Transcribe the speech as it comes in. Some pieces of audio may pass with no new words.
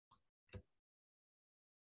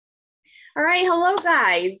All right, hello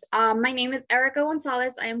guys. My name is Erika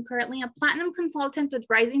Gonzalez. I am currently a platinum consultant with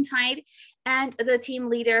Rising Tide and the team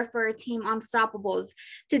leader for Team Unstoppables.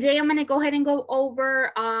 Today, I'm going to go ahead and go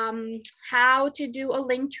over how to do a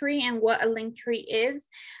Linktree and what a Linktree is.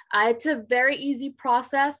 It's a very easy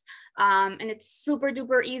process and it's super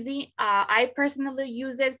duper easy. I personally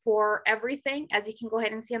use it for everything, as you can go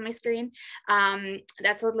ahead and see on my screen.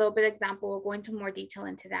 That's a little bit example. We'll go into more detail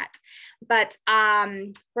into that. But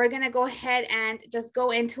we're going to go ahead and just go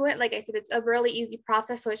into it. Like I said, it's a really easy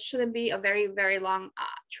process, so it shouldn't be a very, very long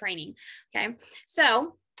training. Okay,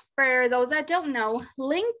 so for those that don't know,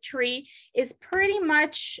 Linktree is pretty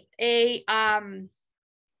much a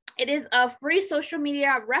it is a free social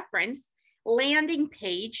media reference landing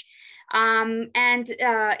page, and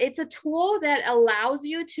it's a tool that allows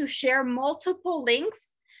you to share multiple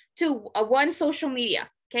links to one social media.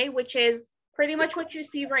 Okay, which is pretty much what you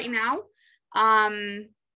see right now. Let me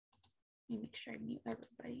make sure I mute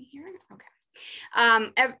everybody here.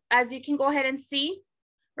 Okay. As you can go ahead and see,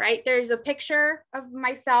 right, there's a picture of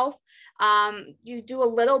myself. You do a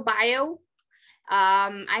little bio.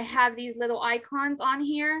 I have these little icons on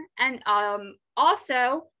here. And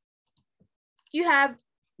also, you have,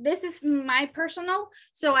 this is my personal.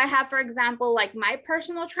 So I have, for example, like my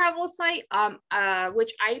personal travel site,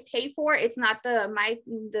 which I pay for. It's not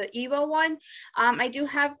the Evo one. I do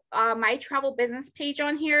have my travel business page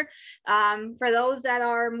on here. For those that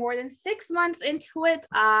are more than 6 months into it,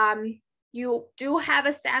 you do have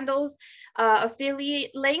a sandals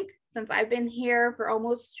affiliate link. Since I've been here for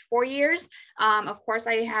almost 4 years, of course,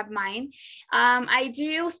 I have mine. I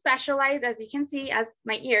do specialize, as you can see, as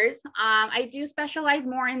my ears, I do specialize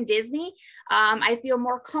more in Disney. I feel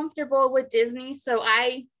more comfortable with Disney, so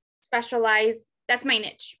I specialize. That's my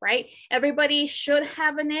niche, right? Everybody should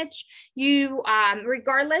have a niche. You,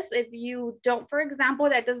 regardless if you don't, for example,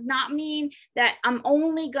 that does not mean that I'm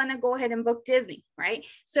only gonna go ahead and book Disney, right?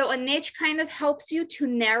 So a niche kind of helps you to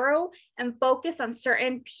narrow and focus on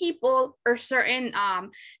certain people or certain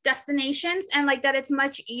destinations, and like that, it's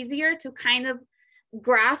much easier to kind of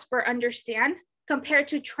grasp or understand compared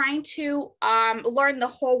to trying to learn the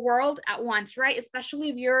whole world at once, right? Especially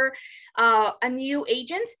if you're a new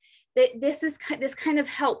agent. This kind of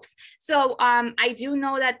helps. So I do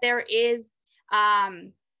know that there is,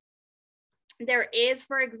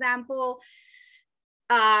 for example,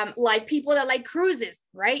 like people that like cruises,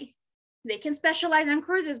 right? They can specialize on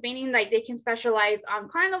cruises, meaning like they can specialize on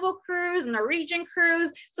Carnival cruise, Norwegian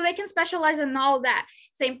cruise. So they can specialize in all that.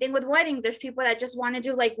 Same thing with weddings. There's people that just want to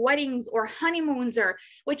do like weddings or honeymoons, or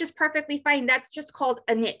which is perfectly fine. That's just called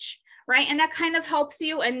a niche. Right. And that kind of helps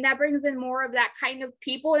you, and that brings in more of that kind of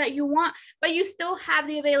people that you want, but you still have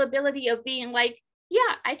the availability of being like,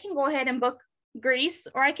 yeah, I can go ahead and book Greece,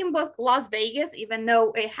 or I can book Las Vegas, even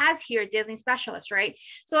though it has here Disney specialist, right?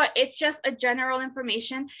 So it's just a general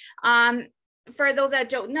information. For those that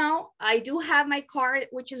don't know, I do have my card,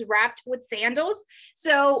 which is wrapped with sandals.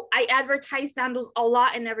 So I advertise sandals a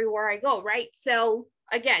lot and everywhere I go, right? So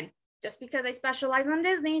again, just because I specialize on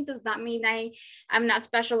Disney does not mean I'm not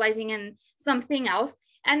specializing in something else.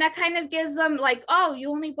 And that kind of gives them like, oh, you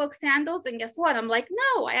only book sandals? And guess what? I'm like,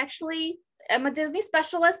 no, I actually am a Disney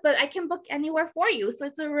specialist, but I can book anywhere for you. So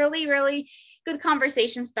it's a really, really good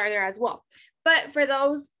conversation starter as well. But for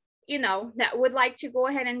those, you know, that would like to go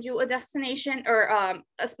ahead and do a destination or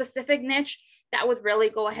a specific niche, that would really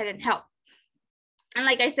go ahead and help. And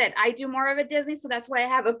like I said, I do more of a Disney, so that's why I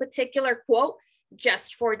have a particular quote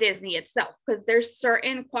just for Disney itself, because there's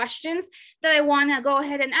certain questions that I want to go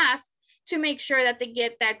ahead and ask to make sure that they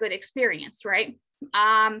get that good experience, right?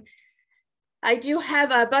 I do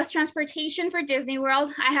have a bus transportation for Disney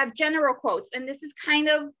World. I have general quotes, and this is kind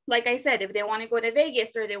of, like I said, if they want to go to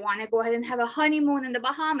Vegas or they want to go ahead and have a honeymoon in the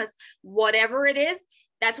Bahamas, whatever it is,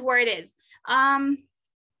 that's where it is. Fatima,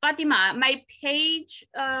 my page,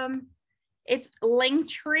 it's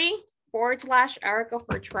Linktree /Erika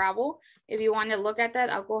for travel. If you want to look at that,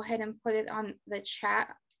 I'll go ahead and put it on the chat.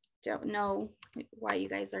 Don't know why you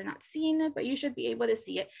guys are not seeing it, but you should be able to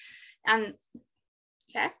see it.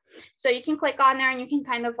 Okay, so you can click on there and you can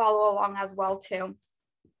kind of follow along as well too.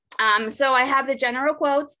 So I have the general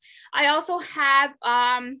quotes. I also have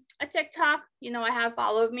a TikTok. You know, I have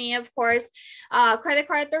follow me, of course. Credit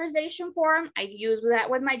card authorization form. I use that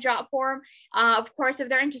with my job form. Of course, if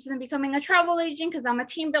they're interested in becoming a travel agent, because I'm a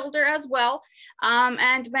team builder as well,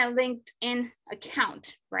 and my LinkedIn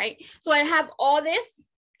account, right? So I have all this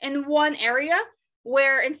in one area,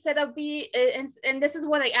 where instead of and this is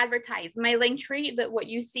what I advertise, my Linktree, that what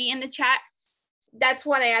you see in the chat, that's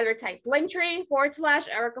what I advertise. Linktree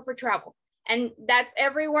 /Erika for travel. And that's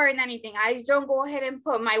everywhere and anything. I don't go ahead and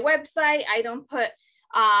put my website. I don't put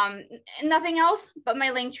nothing else but my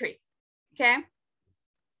Linktree. Okay.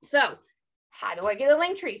 So how do I get a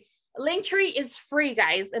Linktree? Linktree is free,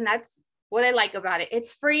 guys. And that's what I like about it.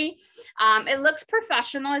 It's free. It looks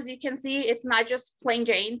professional, as you can see. It's not just plain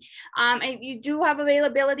Jane. And you do have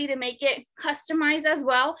availability to make it customized as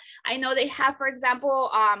well. I know they have, for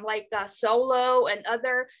example, like Solo and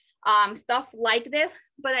other stuff like this,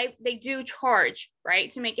 but they do charge,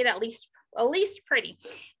 right, to make it at least pretty.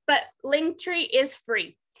 But Linktree is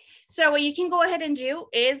free. So what you can go ahead and do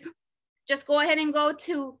is just go ahead and go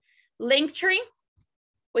to Linktree,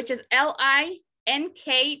 which is LINKTR.ee.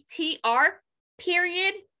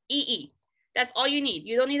 That's all you need.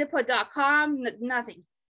 You don't need to put .com, nothing.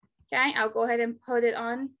 Okay, I'll go ahead and put it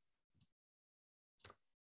on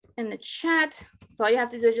in the chat. So all you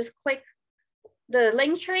have to do is just click the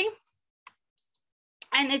Linktree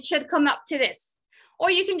and it should come up to this.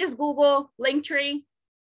 Or you can just Google Linktree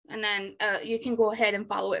and then you can go ahead and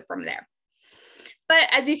follow it from there. But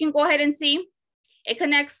as you can go ahead and see, it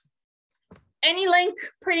connects any link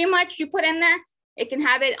pretty much you put in there, it can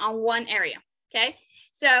have it on one area, okay?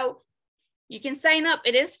 So you can sign up,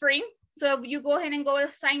 it is free. So if you go ahead and go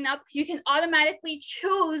sign up, you can automatically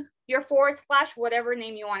choose your / whatever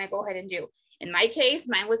name you wanna go ahead and do. In my case,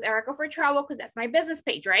 mine was Erika for Travel because that's my business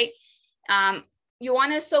page, right? You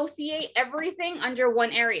wanna associate everything under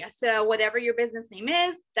one area. So whatever your business name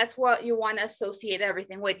is, that's what you wanna associate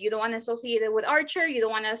everything with. You don't wanna associate it with Archer, you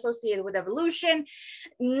don't wanna associate it with Evolution,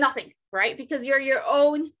 nothing, right? Because you're your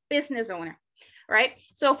own business owner, right?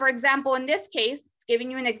 So for example, in this case, it's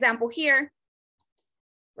giving you an example here,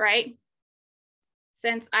 right?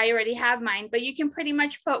 Since I already have mine, but you can pretty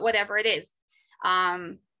much put whatever it is.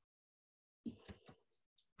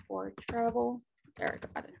 For travel, Erika.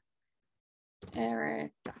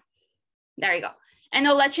 There you go. And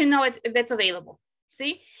it'll let you know if it's available.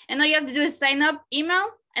 See? And all you have to do is sign up,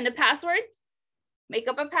 email, and the password. Make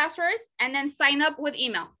up a password, and then sign up with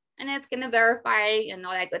email. And it's going to verify and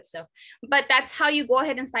all that good stuff. But that's how you go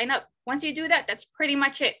ahead and sign up. Once you do that, that's pretty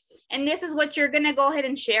much it. And this is what you're going to go ahead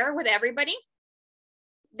and share with everybody.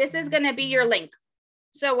 This is going to be your link.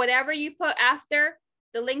 So whatever you put after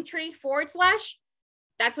the Linktree /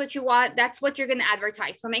 that's what you want. That's what you're going to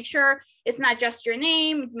advertise. So make sure it's not just your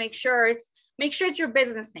name. Make sure it's your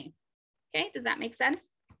business name. Okay. Does that make sense?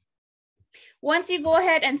 Once you go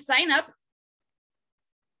ahead and sign up,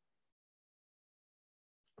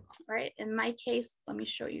 right? In my case, let me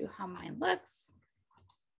show you how mine looks.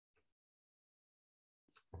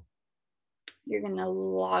 You're going to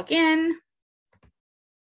log in.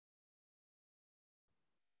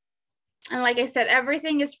 And like I said,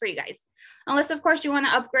 everything is free, guys. Unless, of course, you want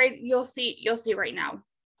to upgrade, you'll see right now.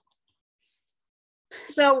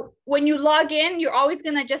 So when you log in, you're always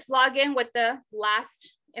going to just log in with the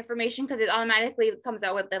last information because it automatically comes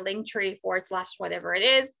out with the Linktree / whatever it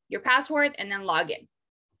is, your password, and then log in.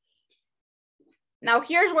 Now,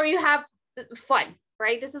 here's where you have the fun,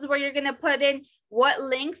 right? This is where you're going to put in what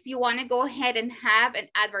links you want to go ahead and have and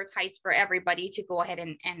advertise for everybody to go ahead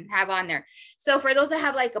and have on there. So for those that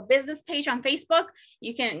have like a business page on Facebook,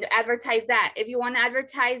 you can advertise that. If you want to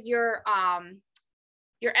advertise your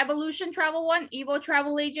Evolution Travel one, Evo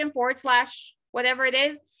Travel Agent / whatever it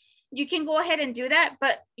is, you can go ahead and do that.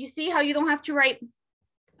 But you see how you don't have to write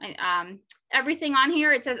everything on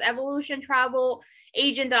here. It says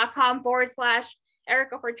evolutiontravelagent.com /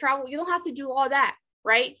 Erika for Travel. You don't have to do all that,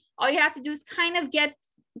 right? All you have to do is kind of get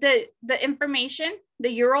the information,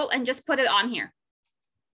 the URL, and just put it on here.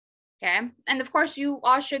 Okay. And of course, you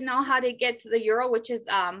all should know how to get to the URL, which is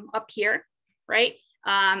up here, right?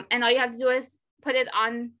 And all you have to do is put it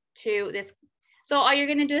on to this. So all you're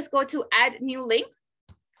going to do is go to add new link,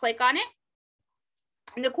 click on it.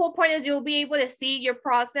 And the cool part is you'll be able to see your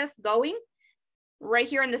process going right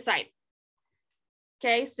here on the side.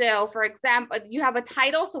 Okay, so for example, you have a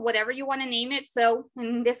title, so whatever you want to name it. So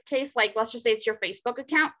in this case, like, let's just say it's your Facebook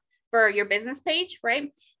account for your business page,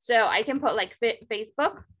 right? So I can put like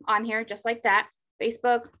Facebook on here, just like that.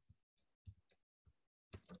 Facebook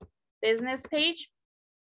business page.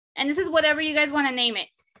 And this is whatever you guys want to name it.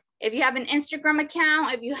 If you have an Instagram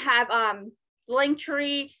account, if you have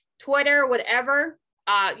Linktree, Twitter, whatever,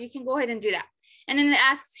 you can go ahead and do that. And then it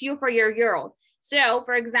asks you for your URL. So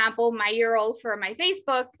for example, my URL for my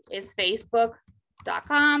Facebook is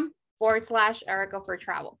facebook.com / Erika for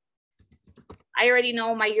Travel. I already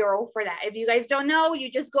know my URL for that. If you guys don't know, you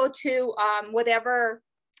just go to whatever,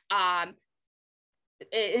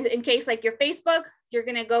 in case like your Facebook, you're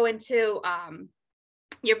gonna go into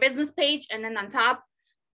your business page, and then on top,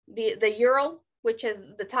 the URL which is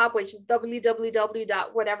the top, which is www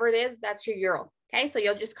dot whatever it is, that's your URL. Okay, so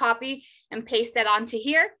you'll just copy and paste that onto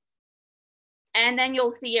here, and then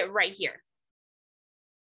you'll see it right here.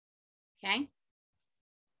 Okay.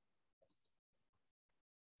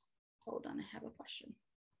 Hold on, I have a question.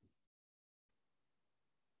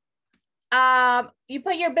 You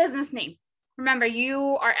put your business name. Remember,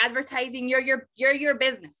 you are advertising your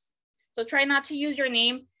business. So try not to use your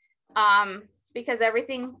name because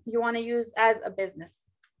everything you want to use as a business.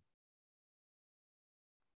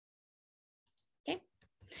 Okay.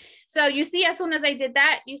 So you see, as soon as I did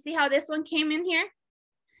that, you see how this one came in here?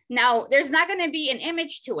 Now, there's not going to be an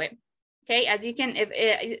image to it. Okay, as you can,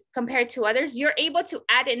 compared to others, you're able to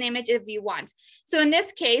add an image if you want. So in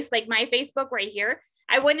this case, like my Facebook right here,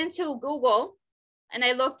 I went into Google and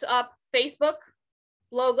I looked up Facebook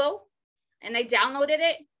logo and I downloaded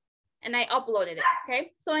it and I uploaded it.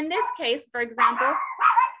 Okay, so in this case, for example,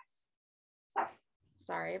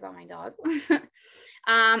 sorry about my dog.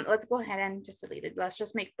 Let's go ahead and just delete it. Let's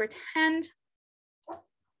just make pretend.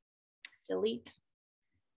 Delete.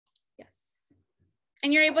 Yes.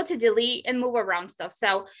 And you're able to delete and move around stuff.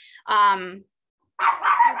 So you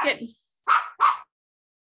can.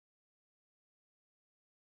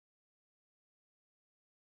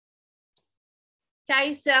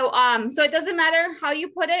 Okay, so it doesn't matter how you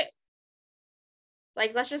put it.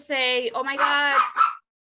 Like, let's just say, oh my God,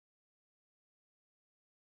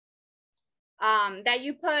 that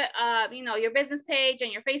you put, you know, your business page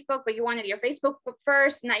and your Facebook, but you wanted your Facebook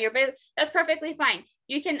first, not your business. That's perfectly fine.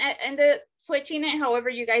 You can end up switching it however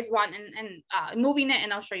you guys want and moving it,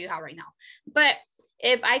 and I'll show you how right now. But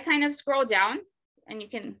if I kind of scroll down, and you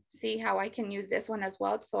can see how I can use this one as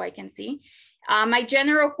well, so I can see. My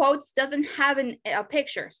general quotes doesn't have a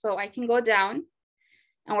picture, so I can go down,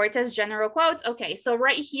 and where it says general quotes, okay, so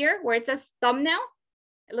right here where it says thumbnail,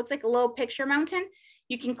 it looks like a little picture mountain.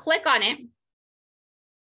 You can click on it,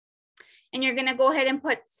 and you're gonna go ahead and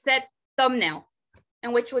put set thumbnail,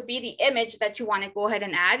 and which would be the image that you wanna go ahead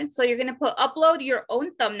and add. So you're gonna put upload your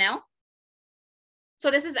own thumbnail.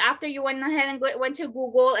 So this is after you went ahead and went to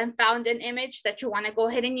Google and found an image that you wanna go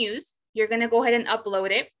ahead and use. You're gonna go ahead and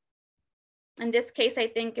upload it. In this case, I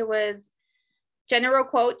think it was general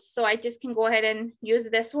quotes. So I just can go ahead and use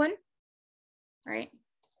this one, right?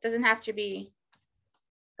 Doesn't have to be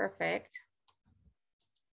perfect.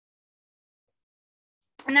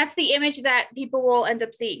 And that's the image that people will end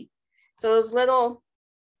up seeing. So those little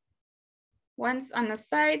ones on the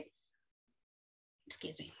side,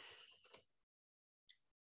 excuse me.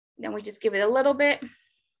 Then we just give it a little bit,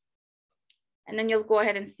 and then you'll go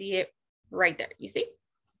ahead and see it right there, you see?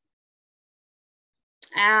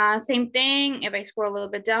 Same thing, if I scroll a little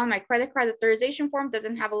bit down, my credit card authorization form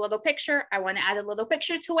doesn't have a little picture. I want to add a little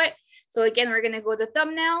picture to it. So again, we're going to go to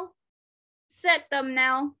thumbnail, set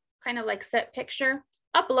thumbnail, kind of like set picture,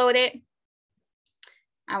 upload it.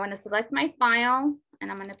 I want to select my file,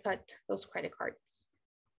 and I'm going to put those credit cards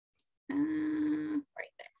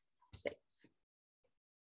right there. Save.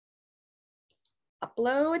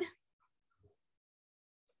 Upload.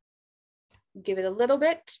 Give it a little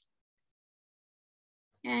bit,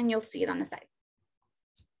 and you'll see it on the side.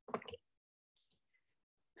 Okay.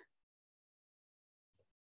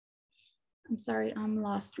 I'm sorry, I'm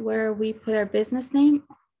lost. Where we put our business name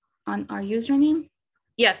on our username?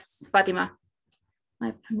 Yes, Fatima.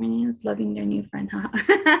 My family is loving their new friend, huh?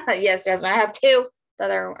 Yes, I have two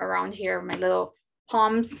that are around here, my little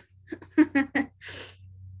palms. All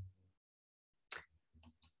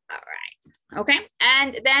right, okay.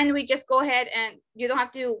 And then we just go ahead, and you don't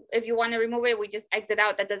have to, if you want to remove it, we just exit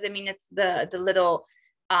out. That doesn't mean it's the little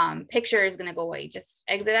picture is gonna go away. Just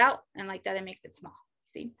exit out, and like that, it makes it small,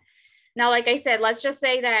 see? Now, like I said, let's just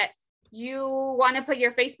say that you want to put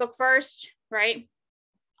your Facebook first, right?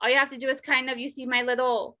 All you have to do is kind of, you see my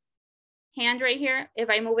little hand right here. If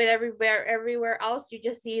I move it everywhere else, you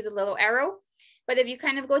just see the little arrow. But if you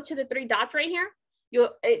kind of go to the three dots right here,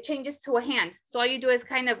 it changes to a hand. So all you do is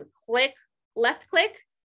kind of click, left click,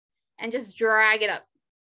 and just drag it up,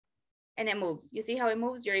 and it moves. You see how it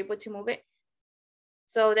moves? You're able to move it.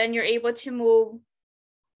 So then you're able to move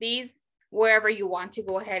these wherever you want to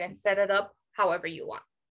go ahead and set it up however you want.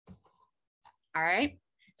 All right.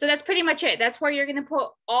 So that's pretty much it. That's where you're going to put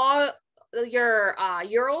all your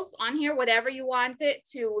URLs on here, whatever you want it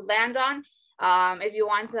to land on. If you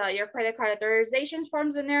want your credit card authorization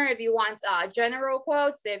forms in there, if you want general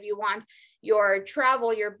quotes, if you want your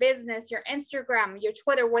travel, your business, your Instagram, your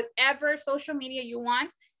Twitter, whatever social media you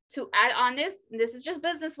want to add on this. And this is just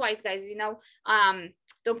business wise, guys, you know,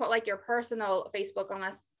 don't put like your personal Facebook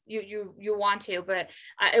unless you want to, but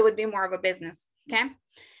it would be more of a business. Okay.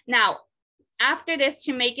 Now, after this,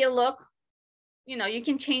 to make it look, you know, you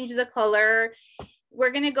can change the color.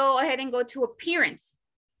 We're gonna go ahead and go to appearance.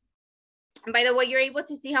 And by the way, you're able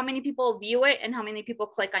to see how many people view it and how many people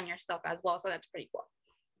click on your stuff as well. So that's pretty cool.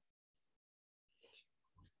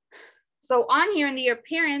 So on here in the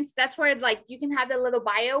appearance, that's where like you can have the little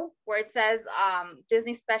bio where it says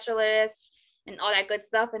Disney specialist and all that good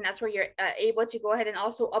stuff. And that's where you're able to go ahead and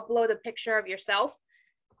also upload a picture of yourself.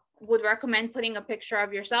 Would recommend putting a picture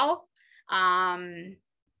of yourself.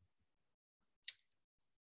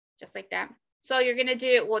 Just like that. So you're gonna do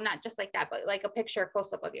it, well, not just like that, but like a picture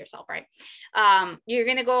close-up of yourself, right? You're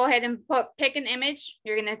gonna go ahead and pick an image.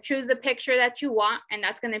 You're gonna choose a picture that you want, and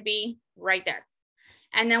that's gonna be right there.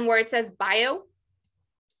 And then where it says bio,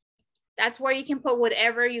 that's where you can put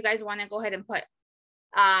whatever you guys want to go ahead and put.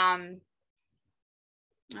 I'm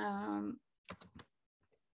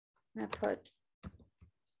gonna put,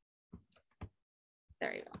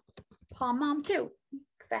 there you go, Palm Mom too,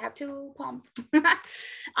 because I have 2 palms.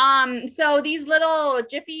 So these little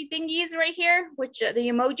Jiffy thingies right here, which the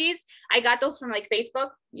emojis, I got those from like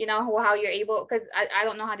Facebook, you know, how you're able, because I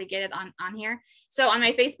don't know how to get it on here. So on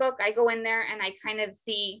my Facebook, I go in there and I kind of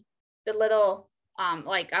see the little,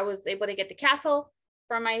 like I was able to get the castle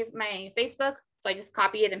from my Facebook. So I just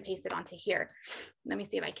copy it and paste it onto here. Let me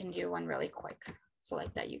see if I can do one really quick. So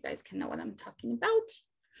like that, you guys can know what I'm talking about.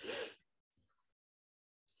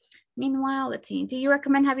 Meanwhile, let's see. Do you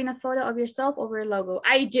recommend having a photo of yourself over a logo?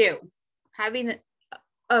 I do. Having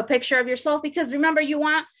a picture of yourself, because remember, you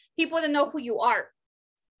want people to know who you are,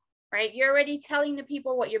 right? You're already telling the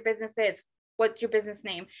people what your business is, what's your business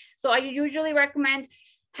name. So I usually recommend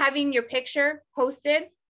having your picture posted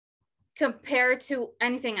compared to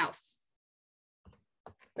anything else.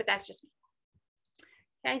 But that's just me.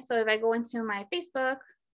 Okay, so if I go into my Facebook,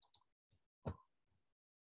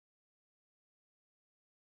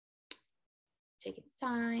 take its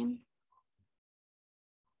time.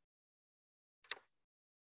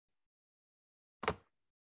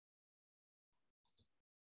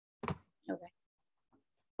 Okay.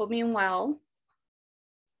 But meanwhile,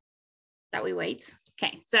 that we wait.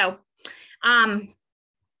 Okay, so,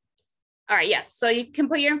 all right, yes. So you can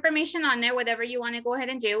put your information on there, whatever you want to go ahead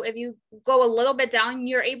and do. If you go a little bit down,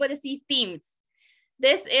 you're able to see themes.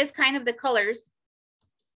 This is kind of the colors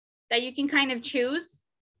that you can kind of choose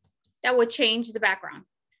that would change the background.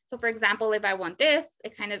 So for example, if I want this,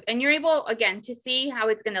 it kind of, and you're able, again, to see how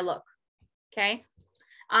it's going to look. Okay.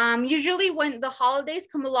 Usually when the holidays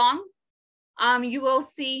come along, you will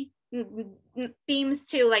see themes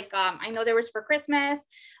too. Like, I know there was for Christmas.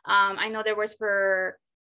 I know there was for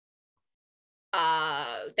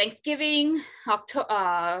Thanksgiving,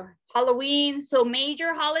 Halloween. So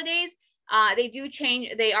major holidays, they do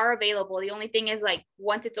change. They are available. The only thing is like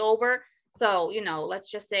once it's over. So, you know, let's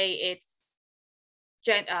just say it's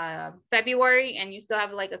February and you still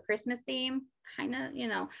have like a Christmas theme, kind of, you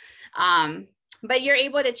know, but you're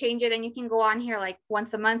able to change it and you can go on here like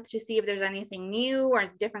once a month to see if there's anything new or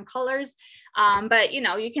different colors. But, you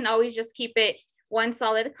know, you can always just keep it one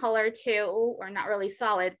solid color too, or not really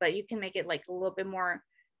solid, but you can make it like a little bit more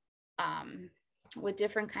with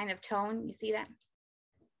different kind of tone. You see that?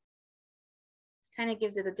 Kind of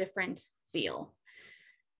gives it a different feel.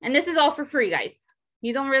 And this is all for free, guys.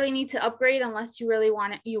 You don't really need to upgrade unless you really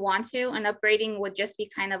want it, you want to. And upgrading would just be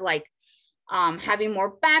kind of like having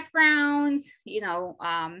more backgrounds, you know,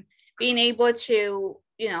 being able to,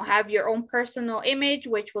 you know, have your own personal image,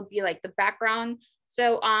 which would be like the background.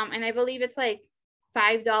 So, and I believe it's like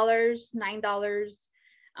 $5, $9,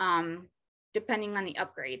 depending on the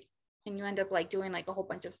upgrade. And you end up like doing like a whole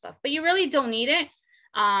bunch of stuff, but you really don't need it.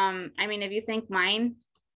 I mean, if you think mine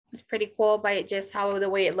is pretty cool by just how the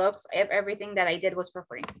way it looks, everything that I did was for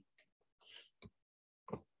free.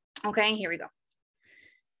 Okay, here we go.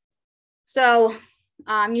 So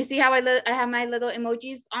you see how I have my little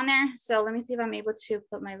emojis on there. So let me see if I'm able to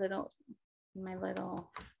put my little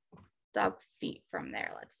dog feet from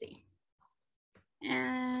there. Let's see.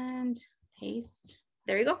 And paste.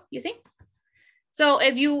 There you go. You see? So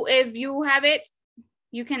if you have it,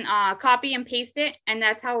 you can copy and paste it, and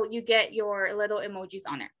that's how you get your little emojis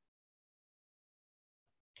on there.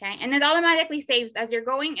 Okay, and it automatically saves as you're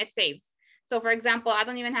going, it saves. So for example, I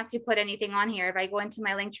don't even have to put anything on here. If I go into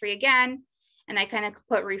my Linktree again, and I kind of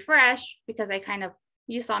put refresh, because I kind of,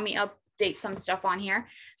 you saw me update some stuff on here.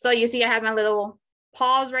 So you see I have my little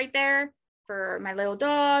paws right there for my little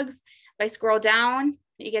dogs. If I scroll down,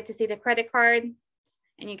 you get to see the credit card,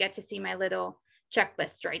 and you get to see my little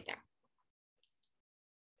checklist right there.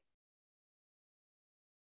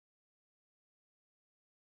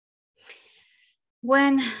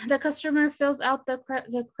 When the customer fills out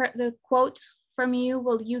the quote from you,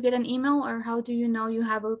 will you get an email, or how do you know you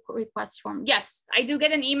have a request form? Yes, I do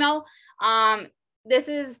get an email. This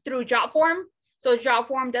is through JotForm. So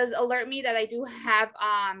JotForm does alert me that I do have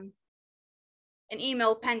an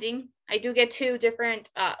email pending. I do get two different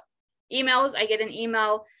emails. I get an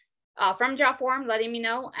email from JotForm letting me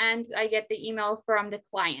know, and I get the email from the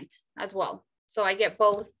client as well. So I get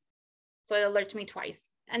both. So it alerts me twice.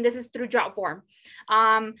 And this is through JotForm.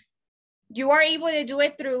 You are able to do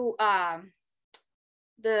it through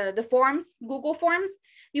the forms, Google Forms.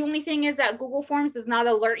 The only thing is that Google Forms does not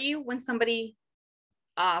alert you when somebody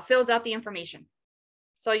fills out the information.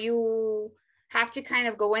 So you have to kind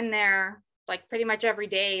of go in there like pretty much every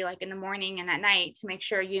day, like in the morning and at night, to make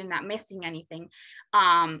sure you're not missing anything.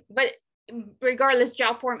 But regardless,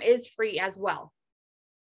 JotForm is free as well.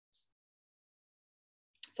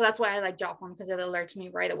 So that's why I like JotForm, because it alerts me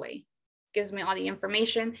right away. Gives me all the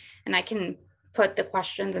information, and I can put the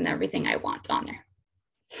questions and everything I want on there.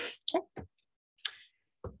 Okay.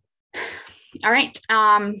 All right.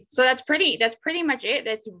 So that's pretty much it.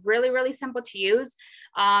 It's really, really simple to use.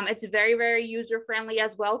 It's very, very user friendly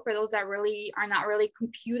as well for those that really are not really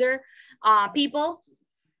computer people.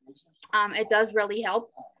 It does really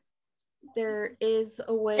help. There is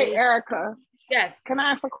a way. Hey, Erica. Yes. Can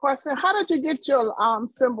I ask a question? How did you get your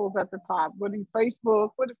symbols at the top? What is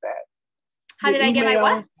Facebook? What is that? How did I get my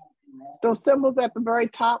what? Those symbols at the very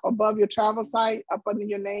top above your travel site, up under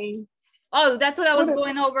your name. Oh, that's what I was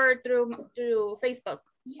going over through Facebook.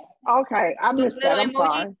 Okay, I missed that. I'm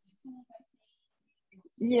emoji. Sorry.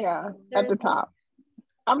 Yeah, at the top.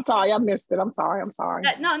 I'm sorry, I missed it. I'm sorry. No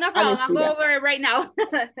problem. I'll go over it right now.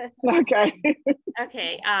 Okay.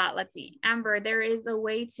 Okay, let's see. Amber, there is a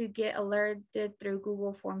way to get alerted through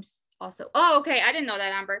Google Forms also. Oh, okay. I didn't know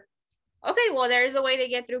that, Amber. Okay, well, there's a way to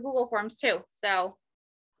get through Google Forms too. So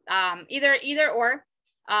either or,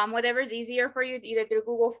 whatever's easier for you, either through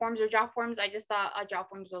Google Forms or JotForms. I just thought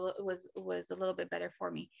JotForms was a little bit better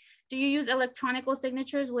for me. Do you use electronic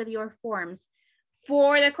signatures with your forms?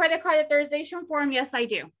 For the credit card authorization form, yes, I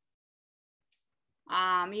do.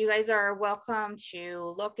 You guys are welcome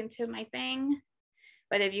to look into my thing.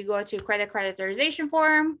 But if you go to credit card authorization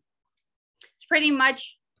form, it's pretty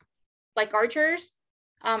much like Archer's.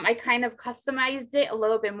 I kind of customized it a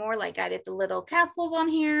little bit more, like added the little castles on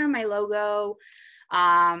here, my logo,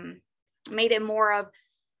 made it more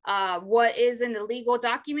of what is in the legal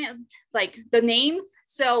document, like the names.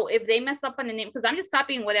 So if they mess up on the name, because I'm just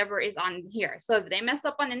copying whatever is on here. So if they mess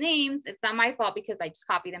up on the names, it's not my fault, because I just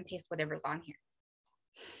copied and paste whatever's on here.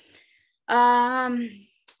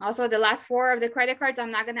 Also, the last four of the credit cards,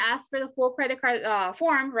 I'm not going to ask for the full credit card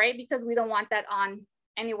form, right? Because we don't want that on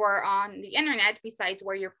anywhere on the internet besides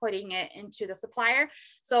where you're putting it into the supplier.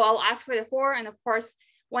 So I'll ask for the four, and of course,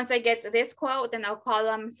 once I get this quote, then I'll call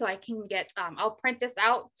them so I can get, I'll print this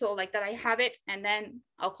out so like that I have it, and then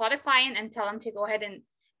I'll call the client and tell them to go ahead and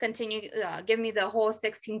continue, give me the whole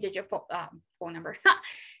 16-digit phone number,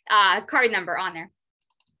 card number on there.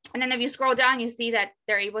 And then if you scroll down, you see that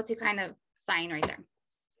they're able to kind of sign right there.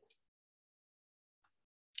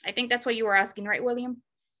 I think that's what you were asking, right, William?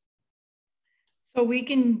 So we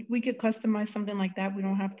could customize something like that. We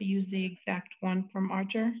don't have to use the exact one from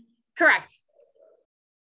Archer. Correct.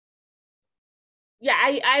 Yeah,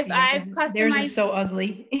 I've customized. Theirs is so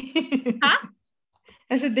ugly. Huh?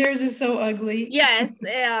 I said theirs is so ugly. Yes,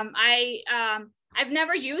 I've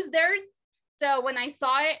never used theirs. So when I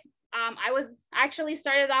saw it, I was actually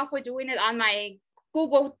started off with doing it on my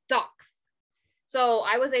Google Docs. So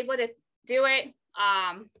I was able to do it.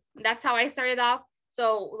 That's how I started off.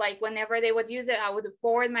 So like whenever they would use it, I would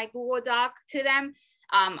forward my Google Doc to them.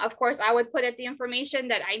 Of course, I would put in the information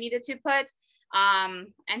that I needed to put,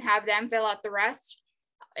 and have them fill out the rest.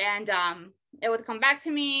 And it would come back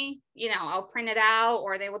to me, you know, I'll print it out,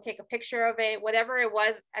 or they will take a picture of it, whatever it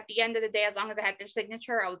was. At the end of the day, as long as I had their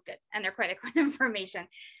signature, I was good, and their credit card information,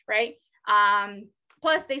 right?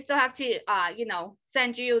 Plus they still have to, you know,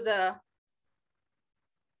 send you the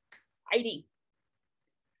ID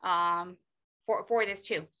for this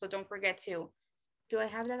too. So don't forget to, do I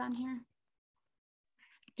have that on here?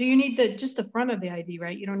 Do you need just the front of the ID,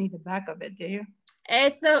 right? You don't need the back of it, do you?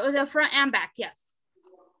 It's the front and back, yes.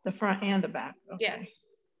 The front and the back, okay.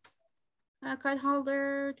 Yes. Card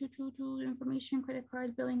holder, information, credit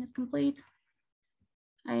card billing is complete.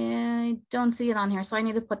 I don't see it on here, so I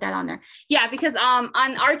need to put that on there. Yeah, because on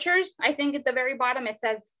Archer's, I think at the very bottom it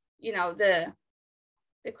says, you know, the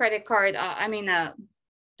credit card. I mean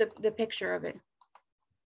the picture of it.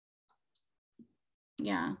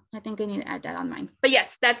 Yeah, I think I need to add that on mine. But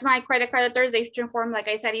yes, that's my credit card authorization form. Like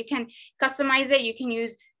I said, you can customize it. You can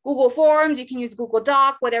use Google Forms, you can use Google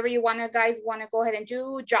Doc, whatever you guys want to go ahead and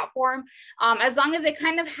do, job form. As long as it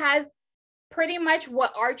kind of has pretty much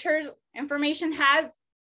what Archer's information has,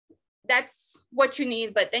 that's what you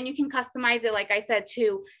need. But then you can customize it, like I said,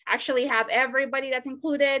 to actually have everybody that's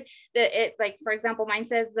included. Like, for example, mine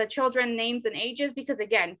says the children names and ages, because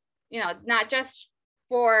again, you know, not just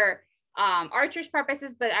for Archer's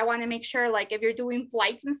purposes, but I want to make sure, like, if you're doing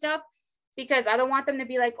flights and stuff, because I don't want them to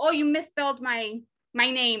be like, oh, you misspelled my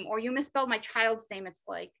name, or you misspelled my child's name. It's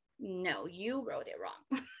like, no, you wrote it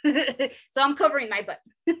wrong. So I'm covering my butt.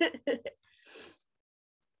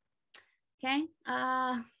 Okay,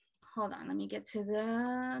 hold on, let me get to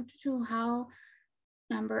how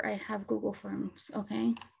number. I have Google Forms.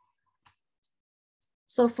 Okay,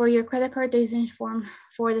 so for your credit card authorization form,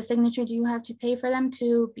 for the signature, do you have to pay for them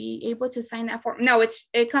to be able to sign that form? No,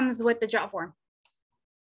 it comes with the job form.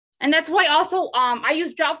 And that's why also I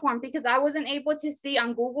use job form, because I wasn't able to see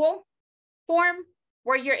on Google form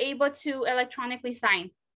where you're able to electronically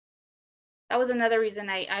sign. That was another reason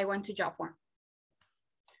I went to job form.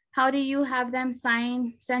 How do you have them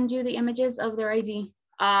send you the images of their ID?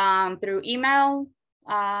 Through email,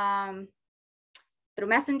 through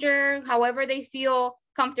Messenger, however they feel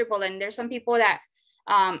comfortable. And there's some people that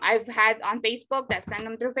I've had on Facebook that send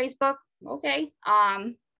them through Facebook. Okay.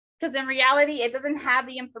 Because in reality, it doesn't have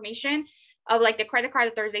the information of like the credit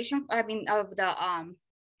card authorization, of the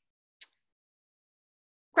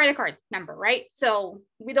credit card number, right? So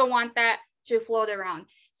we don't want that to float around.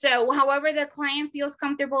 So however the client feels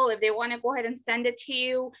comfortable, if they want to go ahead and send it to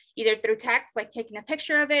you, either through text, like taking a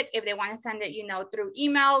picture of it, if they want to send it, you know, through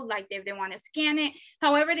email, like if they want to scan it,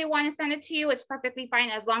 however they want to send it to you, it's perfectly fine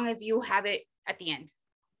as long as you have it at the end.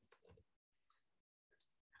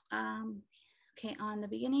 Okay, on the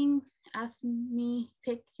beginning, ask me,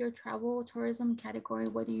 pick your travel tourism category.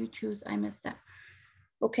 What do you choose? I missed that.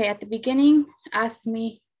 Okay, at the beginning, ask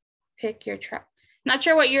me, pick your travel. Not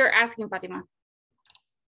sure what you're asking, Fatima.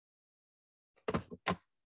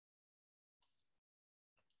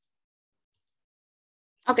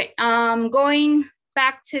 Okay, going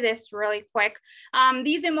back to this really quick.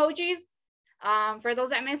 These emojis, for those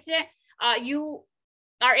that missed it, you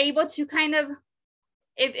are able to kind of,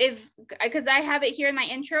 because I have it here in my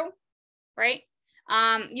intro, right?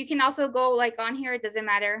 You can also go like on here, it doesn't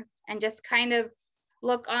matter, and just kind of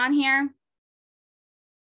look on here.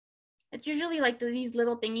 It's usually like these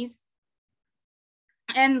little thingies,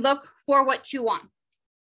 and look for what you want,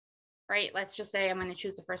 right? Let's just say I'm going to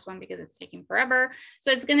choose the first one because it's taking forever.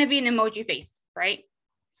 So it's going to be an emoji face, right?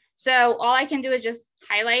 So all I can do is just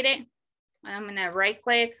highlight it. I'm going to right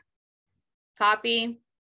click, copy,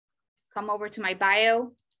 come over to my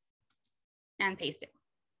bio and paste it.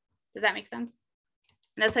 Does that make sense?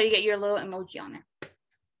 And that's how you get your little emoji on there.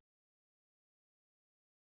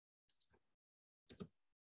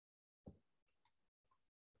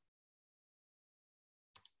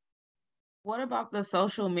 What about the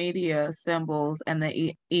social media symbols and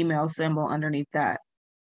the email symbol underneath that?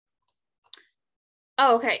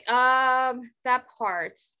 Oh, okay. That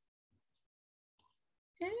part.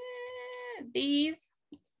 These.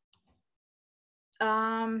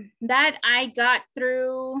 That I got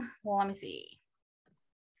through. Well, let me see.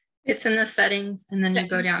 It's in the settings, and then you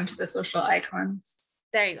go down to the social icons.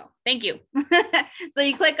 There you go. Thank you. So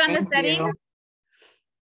you click on the settings.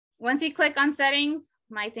 Once you click on settings,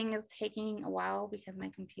 my thing is taking a while because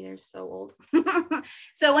my computer is so old.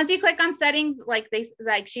 So once you click on settings, like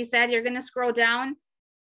she said, you're gonna scroll down.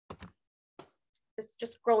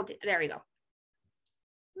 Just scroll. There we go.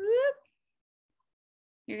 Whoop.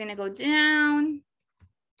 You're gonna go down,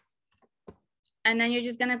 and then you're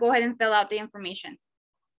just gonna go ahead and fill out the information.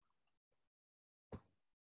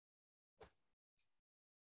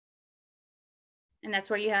 And that's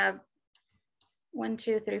where you have 1,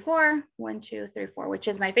 2, 3, 4, 1, 2, 3, 4, which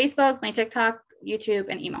is my Facebook, my TikTok, YouTube,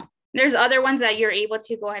 and email. There's other ones that you're able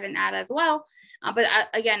to go ahead and add as well. But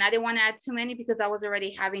again, I didn't want to add too many because I was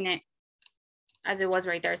already having it as it was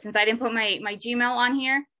right there. Since I didn't put my Gmail on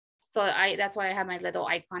here, so that's why I have my little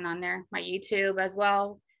icon on there, my YouTube as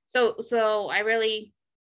well. So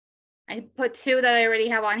I put 2 that I already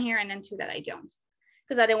have on here and then 2 that I don't,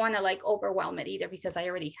 because I didn't want to like overwhelm it either, because I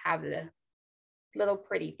already have the little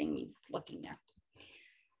pretty thingies looking there.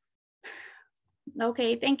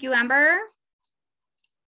 Okay, thank you, Amber.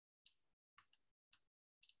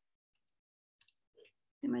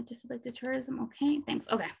 Am I just select the tourism? Okay, thanks.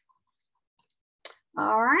 Okay.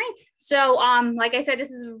 All right. So like I said,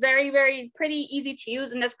 this is very, very pretty easy to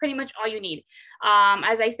use, and that's pretty much all you need.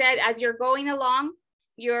 As I said, as you're going along,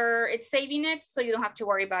 it's saving it, so you don't have to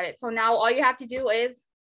worry about it. So now all you have to do is,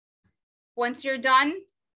 once you're done,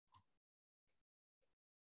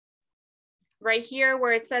 right here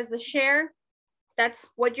where it says the share, that's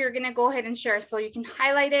what you're gonna go ahead and share. So you can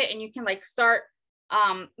highlight it and you can like start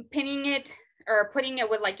pinning it or putting it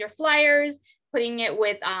with like your flyers, putting it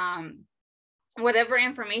with whatever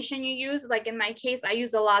information you use. Like in my case, I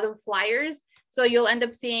use a lot of flyers. So you'll end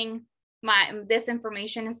up seeing this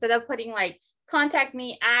information instead of putting like contact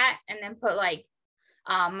me at and then put like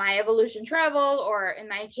my Evolution Travel, or in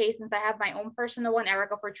my case, since I have my own personal one,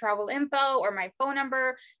 Erika for Travel Info, or my phone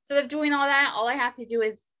number. Instead of doing all that, all I have to do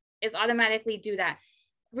is automatically do that.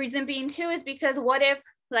 Reason being too is because what if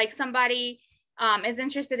like somebody is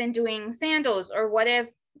interested in doing sandals, or what if,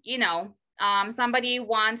 you know, somebody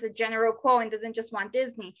wants a general quote and doesn't just want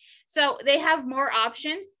Disney. So they have more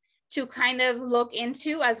options to kind of look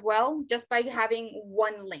into as well, just by having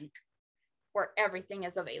one link where everything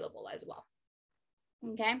is available as well.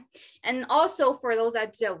 Okay. And also for those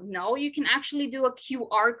that don't know, you can actually do a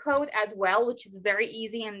QR code as well, which is very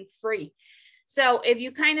easy and free. So if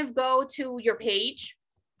you kind of go to your page,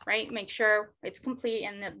 right, make sure it's complete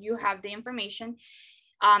and that you have the information.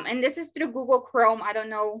 And this is through Google Chrome. I don't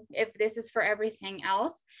know if this is for everything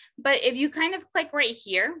else, but if you kind of click right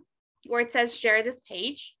here where it says share this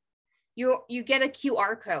page, you get a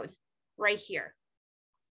QR code right here.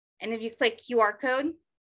 And if you click QR code,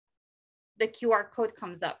 the QR code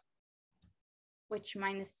comes up, which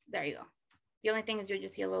mine is, there you go. The only thing is you'll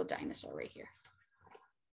just see a little dinosaur right here.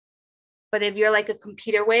 But if you're like a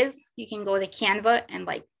computer whiz, you can go to Canva and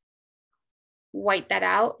like white that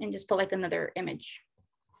out and just put like another image.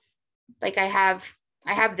 Like I have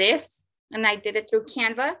this, and I did it through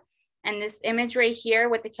Canva, and this image right here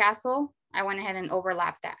with the castle, I went ahead and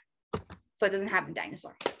overlapped that. So it doesn't have the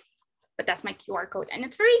dinosaur, but that's my QR code and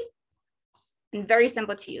it's free and very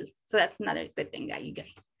simple to use. So that's another good thing that you get.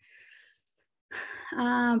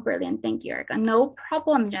 Brilliant, thank you, Erika. No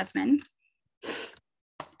problem, Jasmine.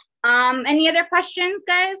 Any other questions,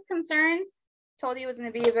 guys, concerns? Told you it was gonna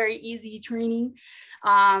be a very easy training.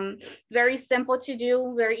 Very simple to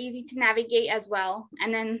do, very easy to navigate as well.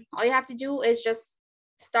 And then all you have to do is just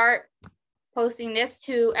start posting this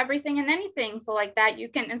to everything and anything. So like that, you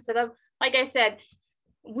can, instead of, like I said,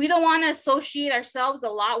 we don't want to associate ourselves a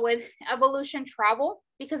lot with Evolution Travel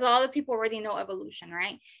because a lot of people already know Evolution,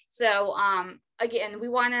 right? So again, we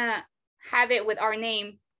want to have it with our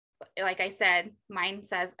name. Like I said, mine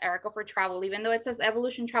says Erika for Travel, even though it says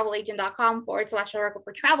evolutiontravelagent.com/Erika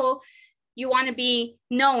for Travel, you want to be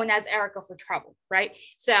known as Erika for Travel, right?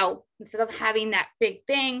 So instead of having that big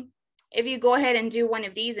thing, if you go ahead and do one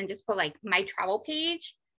of these and just put like my travel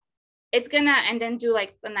page, it's gonna, and then do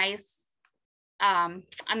like a nice, I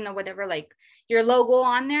don't know, whatever, like your logo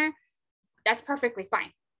on there, that's perfectly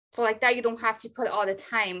fine. So like that, you don't have to put all the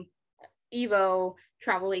time Evo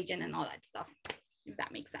travel agent and all that stuff, if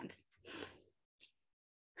that makes sense.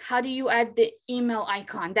 How do you add the email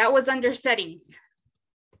icon? That was under settings,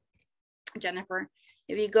 Jennifer.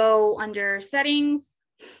 If you go under settings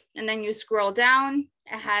and then you scroll down,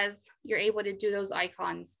 it has, you're able to do those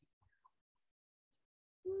icons.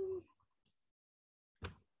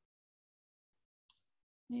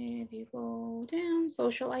 If you go down,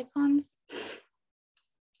 social icons.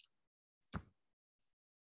 But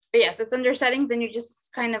yes, it's under settings and you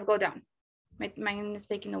just kind of go down. Mine is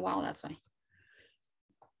taking a while, that's why.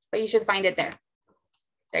 But you should find it there.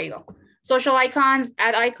 There you go. Social icons,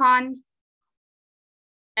 add icons.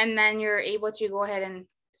 And then you're able to go ahead and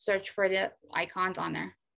search for the icons on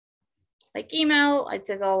there. Like email, it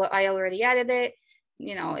says I already added it.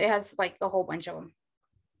 You know, it has like a whole bunch of them.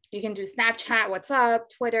 You can do Snapchat, WhatsApp,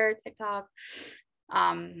 Twitter, TikTok,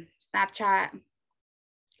 Snapchat,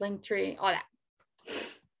 Linktree, all that.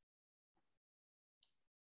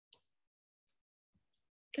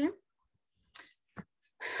 Okay.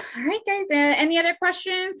 All right, guys. Any other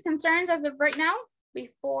questions, concerns as of right now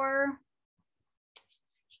before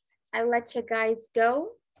I let you guys go?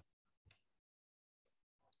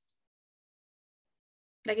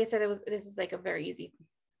 Like I said, this is like a very easy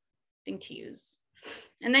thing to use.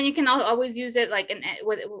 And then you can always use it like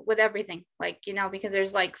with everything, like, you know, because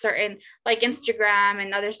there's like certain, like Instagram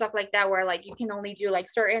and other stuff like that, where like you can only do like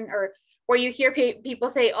certain, or where you hear people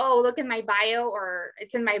say, oh, look in my bio, or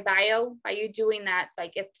it's in my bio. By you doing that,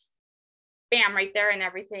 like it's bam right there and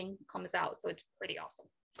everything comes out. So it's pretty awesome.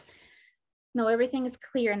 No, everything is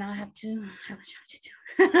clear. Now I have to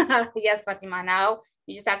do. Yes, Fatima, now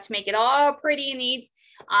you just have to make it all pretty and neat.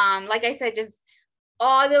 Like I said, just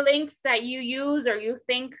all the links that you use or you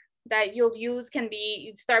think that you'll use can be,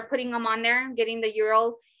 you start putting them on there, getting the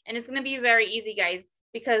URL, and it's going to be very easy, guys.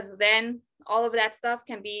 because then all of that stuff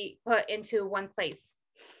can be put into one place.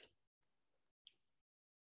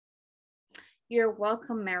 You're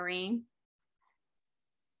welcome, Mary.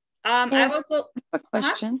 I will go. A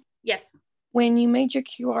question. Yes. When you made your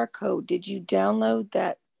QR code, did you download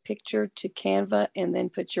that picture to Canva and then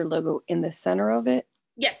put your logo in the center of it?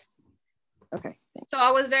 Yes. Okay. Thanks. So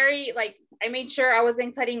I was very like, I made sure I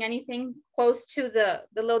wasn't cutting anything close to the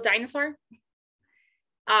little dinosaur.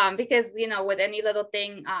 Because, you know, with any little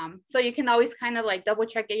thing, so you can always kind of like double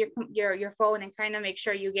check your phone and kind of make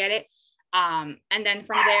sure you get it. And then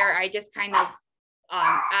from there, I just kind of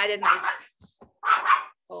added my,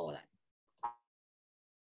 hold on.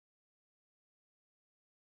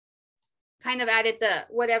 Kind of added the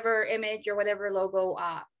whatever image or whatever logo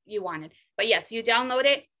you wanted. But yes, you download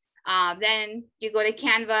it. Then you go to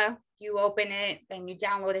Canva, you open it, then you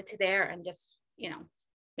download it to there and just, you know,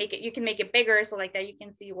 make it, you can make it bigger. So like that, you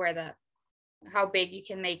can see where how big you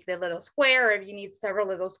can make the little square, or if you need several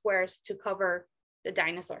little squares to cover the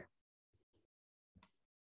dinosaur.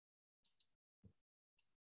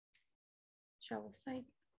 Travel site.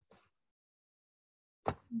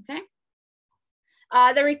 Okay.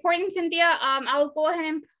 The recording, Cynthia, I'll go ahead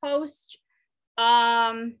and post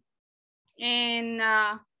in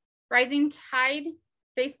Rising Tide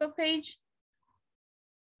Facebook page.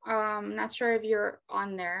 Not sure if you're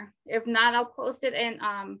on there. If not, I'll post it in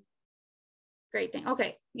great thing.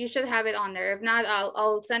 Okay, you should have it on there. If not,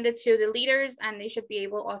 I'll send it to the leaders and they should be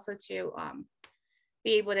able also to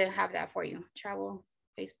be able to have that for you. Travel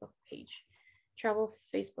Facebook page. Travel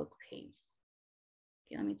Facebook page.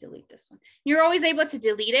 Okay, let me delete this one. You're always able to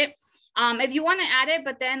delete it. If you want to add it,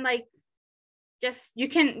 but then like just you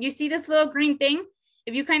see this little green thing.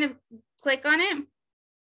 If you kind of click on it,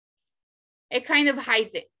 it kind of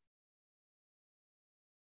hides it.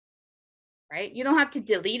 Right? You don't have to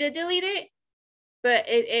delete it, but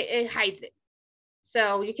it hides it.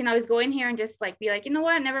 So you can always go in here and just like be like, you know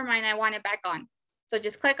what? Never mind, I want it back on. So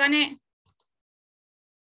just click on it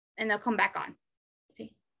and they'll come back on.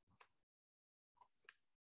 See?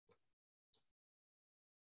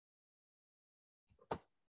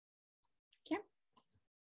 Okay.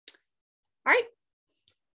 All right.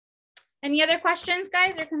 Any other questions,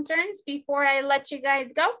 guys, or concerns before I let you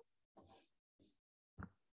guys go?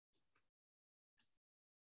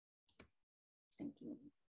 Thank you.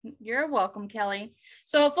 You're welcome, Kelly.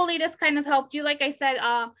 So hopefully this kind of helped you. Like I said,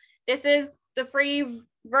 this is the free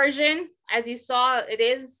version. As you saw, it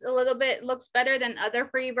is a little bit, looks better than other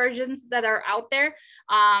free versions that are out there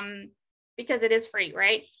because it is free,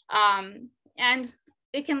 right? And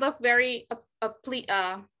it can look very,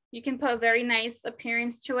 you can put a very nice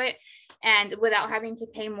appearance to it and without having to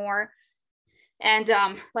pay more. And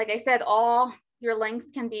like I said, all your links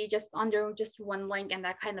can be just under just one link, and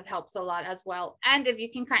that kind of helps a lot as well. And if you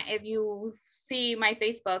can if you see my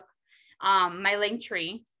Facebook, my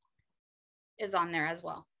Linktree is on there as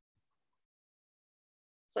well.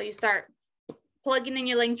 So you start plugging in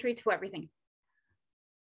your Linktree to everything.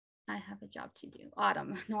 I have a job to do.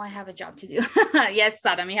 Autumn, no, I have a job to do. Yes,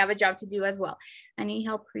 Autumn, you have a job to do as well. I need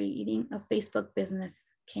help creating a Facebook business.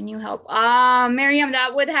 Can you help? Miriam,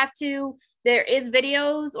 that would have to, there is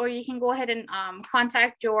videos, or you can go ahead and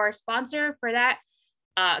contact your sponsor for that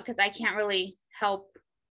because I can't really help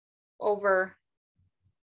over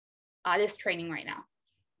this training right now.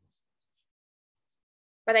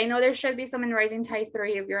 But I know there should be some in Rising Tide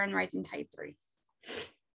 3 if you're in Rising Tide 3.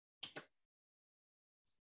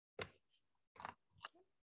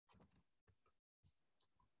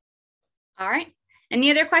 All right. Any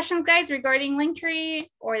other questions, guys, regarding Linktree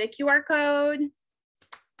or the QR code?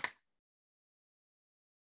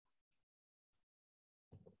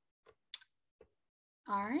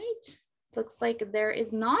 All right. Looks like there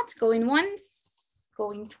is not. Going once,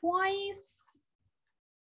 going twice.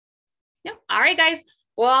 Yep. All right, guys.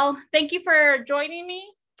 Well, thank you for joining me.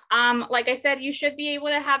 Like I said, you should be able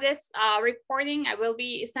to have this recording. I will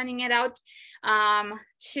be sending it out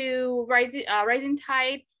to Rising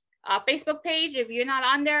Tide Facebook page. If you're not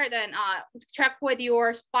on there, then check with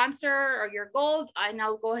your sponsor or your gold, and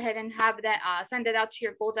I'll go ahead and have that send it out to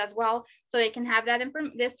your golds as well, so they can have that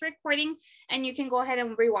this recording, and you can go ahead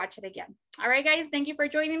and rewatch it again. All right, guys, thank you for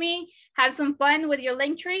joining me. Have some fun with your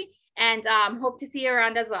Linktree, and hope to see you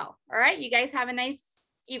around as well. All right, you guys have a nice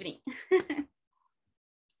evening.